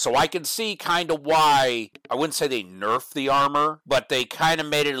 So I can see kind of why, I wouldn't say they nerfed the armor, but they kind of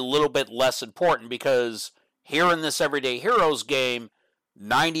made it a little bit less important, because here in this Everyday Heroes game,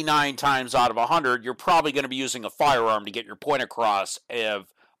 99 times out of 100, you're probably going to be using a firearm to get your point across of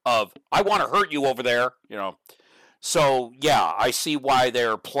I want to hurt you over there, So, yeah, I see why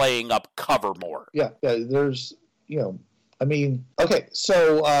they're playing up cover more. Yeah, there's, okay,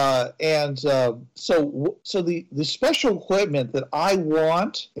 so the special equipment that I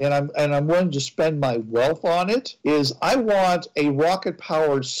want, and I'm willing to spend my wealth on it, is I want a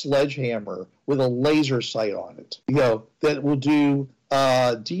rocket-powered sledgehammer with a laser sight on it, that will do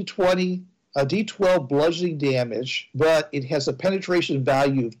D12 bludgeoning damage, but it has a penetration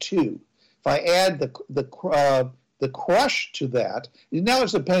value of 2. If I add the crush to that, now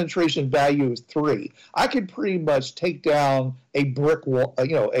it's a penetration value of 3. I can pretty much take down a brick wall,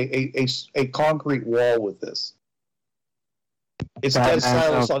 a concrete wall with this. It's dead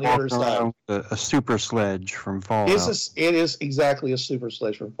silence on the other side. A super sledge from Fallout. It is exactly a super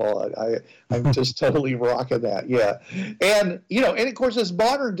sledge from Fallout. I'm just totally rocking that. Yeah, and of course it's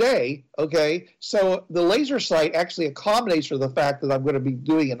modern day. Okay, so the laser sight actually accommodates for the fact that I'm going to be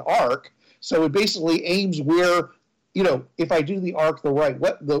doing an arc. So it basically aims where, if I do the arc the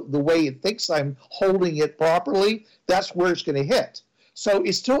way it thinks I'm holding it properly, that's where it's going to hit. So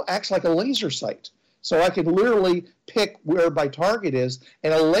it still acts like a laser sight. So I can literally pick where my target is,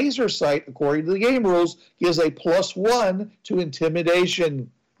 and a laser sight, according to the game rules, gives a +1 to intimidation,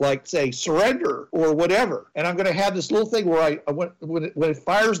 like, say, surrender or whatever. And I'm going to have this little thing where when it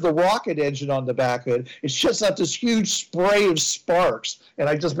fires the rocket engine on the back of it, it shoots out this huge spray of sparks. And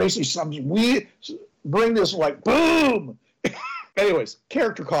I just basically bring this, like, boom! Anyways,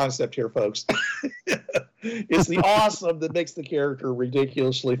 character concept here, folks. It's the awesome that makes the character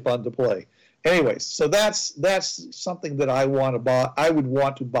ridiculously fun to play. Anyways, so that's something that I want to buy. I would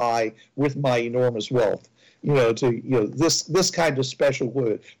want to buy with my enormous wealth. This kind of special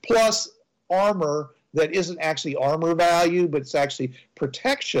wood, plus armor that isn't actually armor value, but it's actually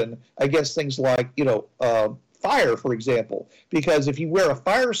protection against things like fire, for example. Because if you wear a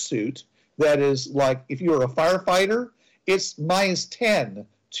fire suit, that is like if you were a firefighter, it's -10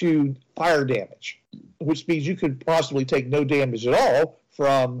 to fire damage, which means you could possibly take no damage at all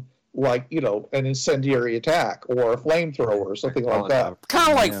from, like, an incendiary attack or a flamethrower or something like that.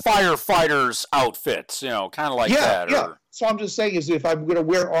 Kind of like firefighters' outfits, kind of like that. Yeah. So I'm just saying is if I'm going to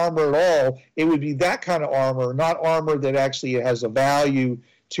wear armor at all, it would be that kind of armor, not armor that actually has a value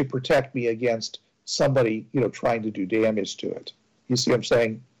to protect me against somebody, trying to do damage to it. You see what I'm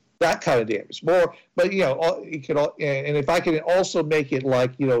saying? That kind of damage. More, but it can. And if I can also make it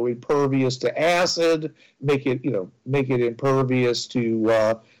like impervious to acid, make it impervious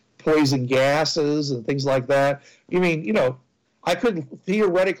to poison gases and things like that. I could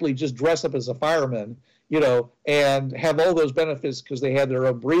theoretically just dress up as a fireman, and have all those benefits because they had their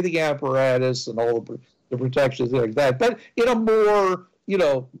own breathing apparatus and all the protections like that. But in a more,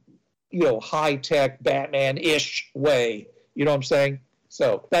 high tech Batman-ish way. You know what I'm saying?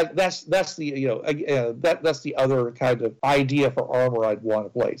 So that's the that's the other kind of idea for armor I'd want to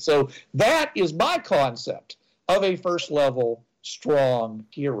play. So that is my concept of a first level strong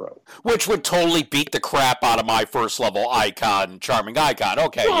hero, which would totally beat the crap out of my first level charming icon.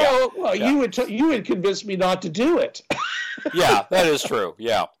 Okay, well, you would convince me not to do it. Yeah, that is true.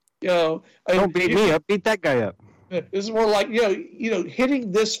 Yeah, don't beat me up, beat that guy up. It's more like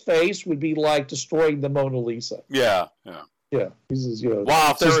hitting this face would be like destroying the Mona Lisa. Yeah.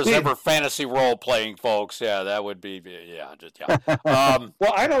 Wow, if there was ever fantasy role playing, folks, that would be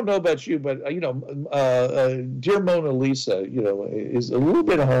Well, I don't know about you, but dear Mona Lisa, is a little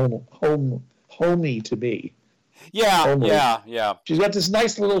bit homey to me. Yeah, Homely. yeah. She's got this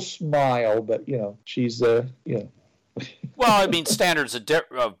nice little smile, but she's Well, I mean, standards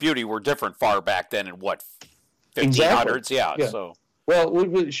of beauty were different far back then in what 1500s. Exactly. Yeah. So.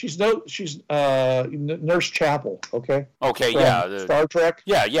 Well, she's Nurse Chapel, okay? Okay, From Star Trek?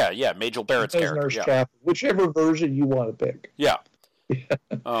 Yeah. Majel Barrett's character. Nurse Chapel, whichever version you want to pick. Yeah.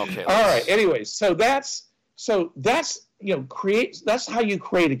 Okay. All right. Anyways, that's that's how you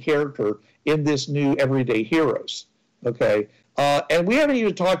create a character in this new Everyday Heroes, okay? And we haven't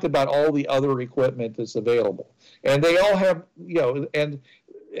even talked about all the other equipment that's available, and they all have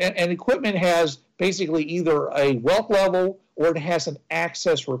and equipment has basically either a wealth level or it has an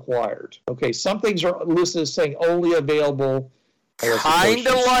access required. Okay, some things are listed as saying only available. Kind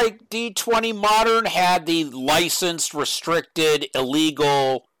of like D20 Modern had the licensed, restricted,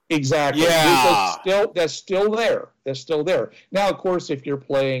 illegal. Exactly. Yeah. That's still there. That's still there. Now, of course, if you're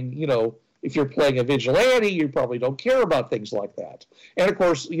playing, if you're playing a vigilante, you probably don't care about things like that. And of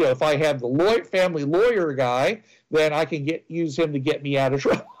course, if I have the family lawyer guy, then I can use him to get me out of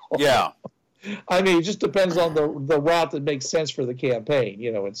trouble. Yeah. I mean, it just depends on the route that makes sense for the campaign,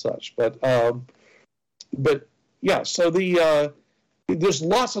 and such. But yeah, so there's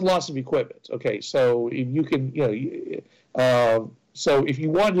lots and lots of equipment. Okay, so if you can, so if you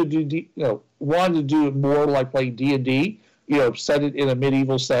wanted to do it more like playing D&D, set it in a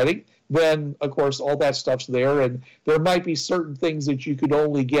medieval setting, then of course all that stuff's there, and there might be certain things that you could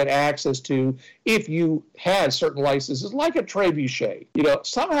only get access to if you had certain licenses, like a trebuchet.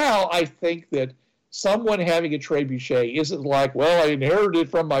 Somehow I think that someone having a trebuchet isn't like, well, I inherited it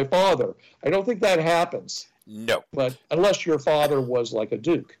from my father. I don't think that happens. No. But unless your father was like a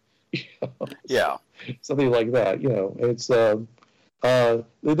duke. Yeah. Something like that. It's they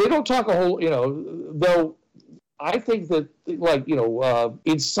don't talk a whole. Though. I think that,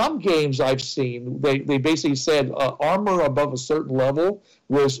 in some games I've seen, they basically said armor above a certain level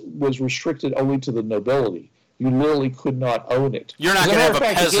was restricted only to the nobility. You literally could not own it. You're not going to have a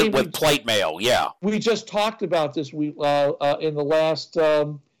peasant with plate mail, yeah. We just talked about this in the last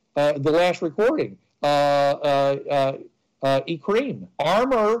recording. Ecream.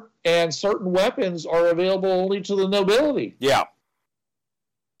 Armor and certain weapons are available only to the nobility. Yeah.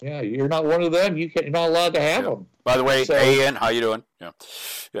 Yeah, you're not one of them. You're not allowed to have them. By the way, Ian, how you doing?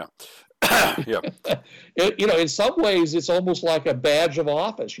 Yeah. Yeah. In some ways, it's almost like a badge of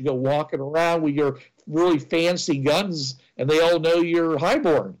office. You go walking around with your really fancy guns, and they all know you're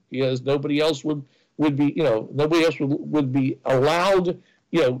highborn, because nobody else would be, nobody else would be allowed,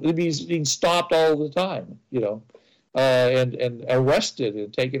 would be being stopped all the time, and arrested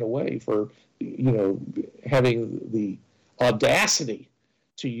and taken away for, having the audacity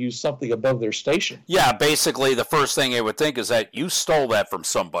to use something above their station. Yeah, basically the first thing they would think is that you stole that from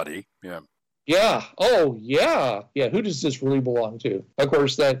somebody. Yeah. Yeah. Oh, yeah. Yeah. Who does this really belong to? Of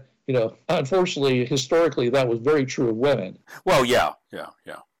course, that, unfortunately, historically, that was very true of women. Well, yeah.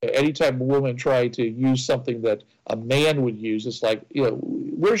 Anytime a woman tried to use something that a man would use, it's like,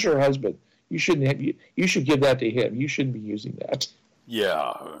 where's your husband? You shouldn't have. You should give that to him. You shouldn't be using that.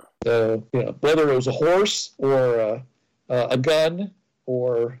 Yeah. Whether it was a horse or a gun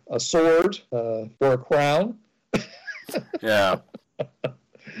or a sword or a crown. Yeah.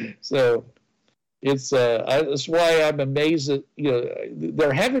 So that's why I'm amazed that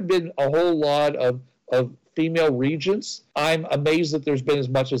there haven't been a whole lot of female regents. I'm amazed that there's been as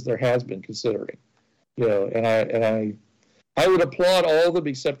much as there has been, considering, and I would applaud all of them,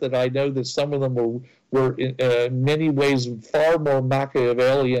 except that I know that some of them were in many ways far more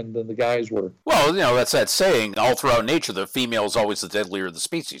Machiavellian than the guys were. Well, that's that saying, all throughout nature, the female is always the deadlier of the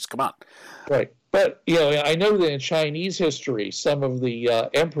species. Come on. Right. But, I know that in Chinese history, some of the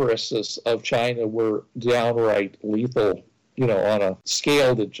empresses of China were downright lethal, on a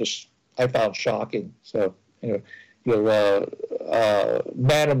scale that just I found shocking. So, Madame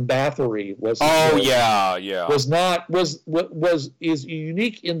Bathory was. Oh yeah. Is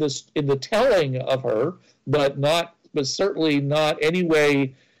unique in the telling of her, but certainly not any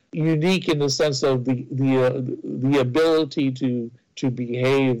way unique in the sense of the ability to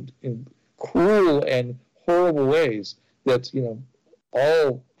behave in cruel and horrible ways that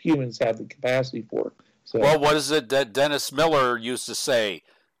all humans have the capacity for. So, well, what is it that Dennis Miller used to say?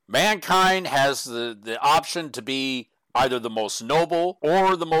 Mankind has the option to be either the most noble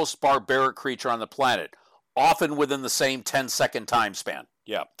or the most barbaric creature on the planet, often within the same 10-second time span.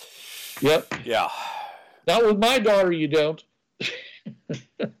 Yeah. Yep. Yeah. Not with my daughter, you don't.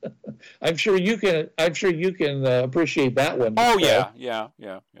 I'm sure you can appreciate that one. Oh yeah.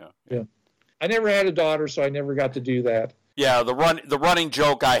 I never had a daughter, so I never got to do that. Yeah, the running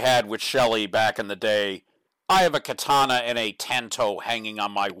joke I had with Shelley back in the day. I have a katana and a tanto hanging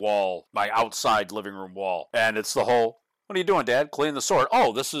on my wall, my outside living room wall, and it's the whole. What are you doing, Dad? Cleaning the sword.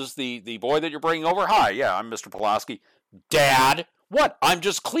 Oh, this is the boy that you're bringing over. Hi, yeah, I'm Mr. Pulaski. Dad. What? I'm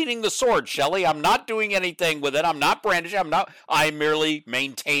just cleaning the sword, Shelley. I'm not doing anything with it. I'm not brandishing. I'm merely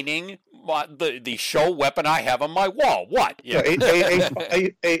maintaining the show weapon I have on my wall. What? Yeah.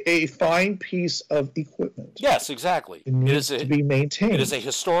 A fine piece of equipment. Yes, exactly. It needs to be maintained. It is a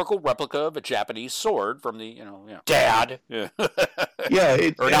historical replica of a Japanese sword from the, Dad. Yeah. Yeah.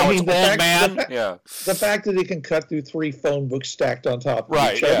 The fact that it can cut through 3 phone books stacked on top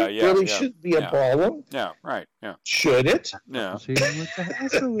of each other really shouldn't be a problem. Yeah, right. Yeah. Should it? Yeah. See what the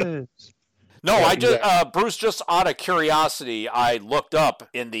hassle is. No, I just Bruce, just out of curiosity, I looked up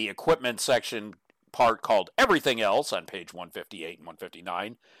in the equipment section part called Everything Else on page 158 and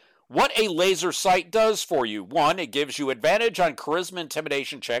 159 what a laser sight does for you. 1, it gives you advantage on charisma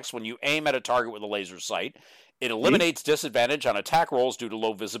intimidation checks when you aim at a target with a laser sight. It eliminates disadvantage on attack rolls due to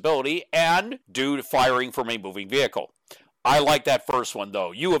low visibility and due to firing from a moving vehicle. I like that first one,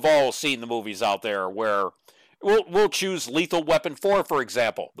 though. You have all seen the movies out there where we'll choose Lethal Weapon 4, for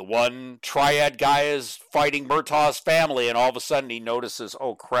example. The one triad guy is fighting Murtaugh's family, and all of a sudden he notices,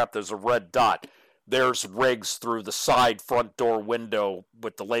 oh crap, there's a red dot. There's Riggs through the side front door window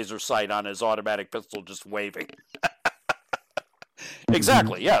with the laser sight on his automatic pistol just waving.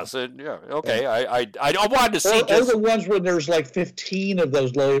 Exactly, yes. Okay, I wanted to see Or the ones when there's like 15 of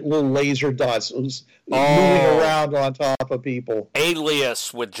those little laser dots moving around on top of people.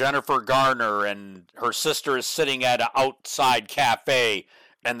 Alias with Jennifer Garner, and her sister is sitting at an outside cafe,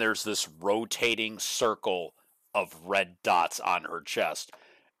 and there's this rotating circle of red dots on her chest.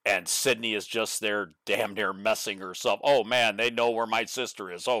 And Sydney is just there damn near messing herself. Oh, man, they know where my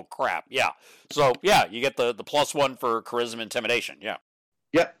sister is. Oh, crap. Yeah. So, yeah, you get the +1 for charisma intimidation. Yeah.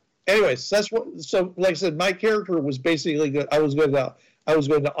 Yeah. Anyways, that's what. So, like I said, my character was basically I was going to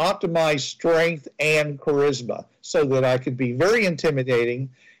optimize strength and charisma so that I could be very intimidating,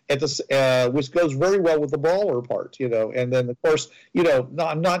 which goes very well with the brawler part, And then, of course,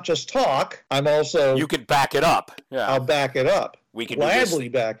 I'm not just talk. I'm also. You can back it up. Yeah. I'll back it up. We can gladly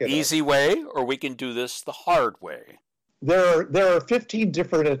do this back it easy up. way, or we can do this the hard way. There are 15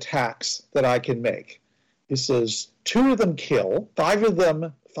 different attacks that I can make. It says 2 of them kill, 5 of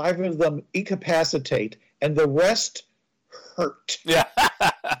them 5 of them incapacitate, and the rest hurt. Yeah.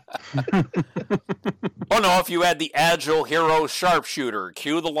 Oh no, if you had the agile hero sharpshooter,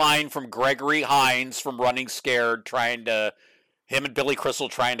 cue the line from Gregory Hines from Running Scared, him and Billy Crystal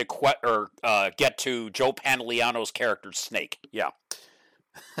trying to get to Joe Pantoliano's character Snake. Yeah.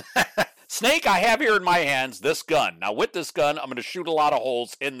 Snake, I have here in my hands this gun. Now with this gun, I'm going to shoot a lot of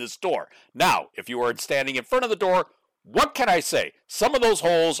holes in this door. Now, if you are standing in front of the door, what can I say? Some of those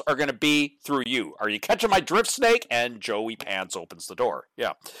holes are going to be through you. Are you catching my drift, Snake? And Joey Pants opens the door.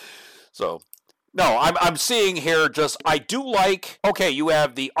 Yeah. So, no, I'm seeing here I do like, okay, you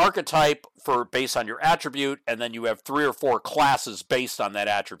have the archetype based on your attribute, and then you have 3 or 4 classes based on that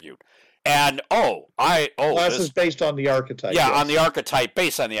attribute. And, classes based on the archetype. Yeah, yes. on the archetype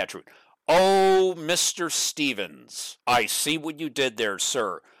based on the attribute. Oh, Mr. Stevens, I see what you did there,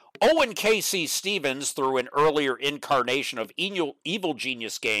 sir. Owen K.C. Stevens, through an earlier incarnation of Evil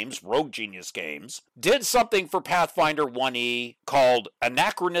Genius Games, Rogue Genius Games, did something for Pathfinder 1E called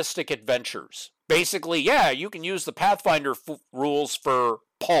Anachronistic Adventures. Basically, yeah, you can use the Pathfinder rules for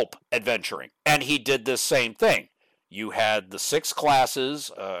pulp adventuring. And he did this same thing. You had the 6 classes,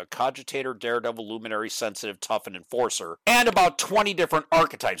 Cogitator, Daredevil, Luminary, Sensitive, Tough, and Enforcer, and about 20 different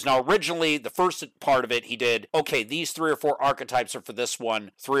archetypes. Now, originally, the first part of it, he did, okay, these 3 or 4 archetypes are for this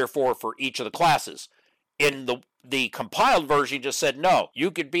one, 3 or 4 for each of the classes. In the compiled version, he just said, no,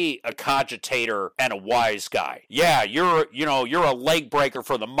 you could be a cogitator and a wise guy. Yeah, you're a leg breaker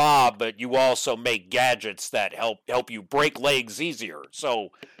for the mob, but you also make gadgets that help you break legs easier. So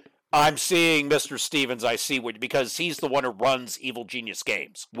I'm seeing Mr. Stevens, because he's the one who runs Evil Genius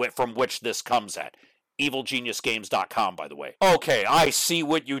Games, from which this comes at. EvilGeniusGames.com, by the way. Okay, I see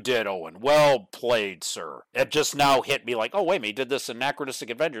what you did, Owen. Well played, sir. It just now hit me like, oh, wait a minute, he did this in Anachronistic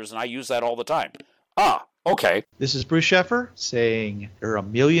Adventures, and I use that all the time. Ah, okay. This is Bruce Sheffer saying there are a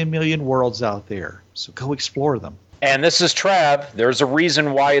million worlds out there, so go explore them. And this is Trav. There's a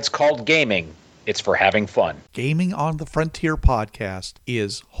reason why it's called gaming. It's for having fun. Gaming on the Frontier podcast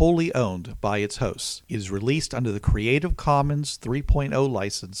is wholly owned by its hosts. It is released under the Creative Commons 3.0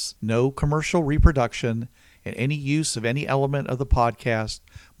 license. No commercial reproduction and any use of any element of the podcast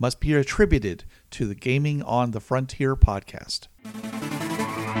must be attributed to the Gaming on the Frontier podcast.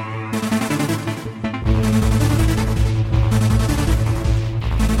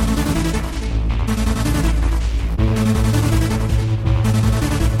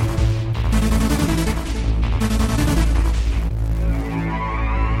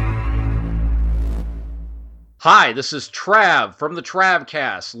 Hi, this is Trav from the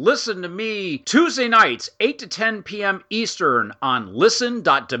Travcast. Listen to me Tuesday nights, 8 to 10 p.m. Eastern on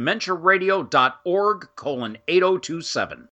listen.dementiaradio.org:8027.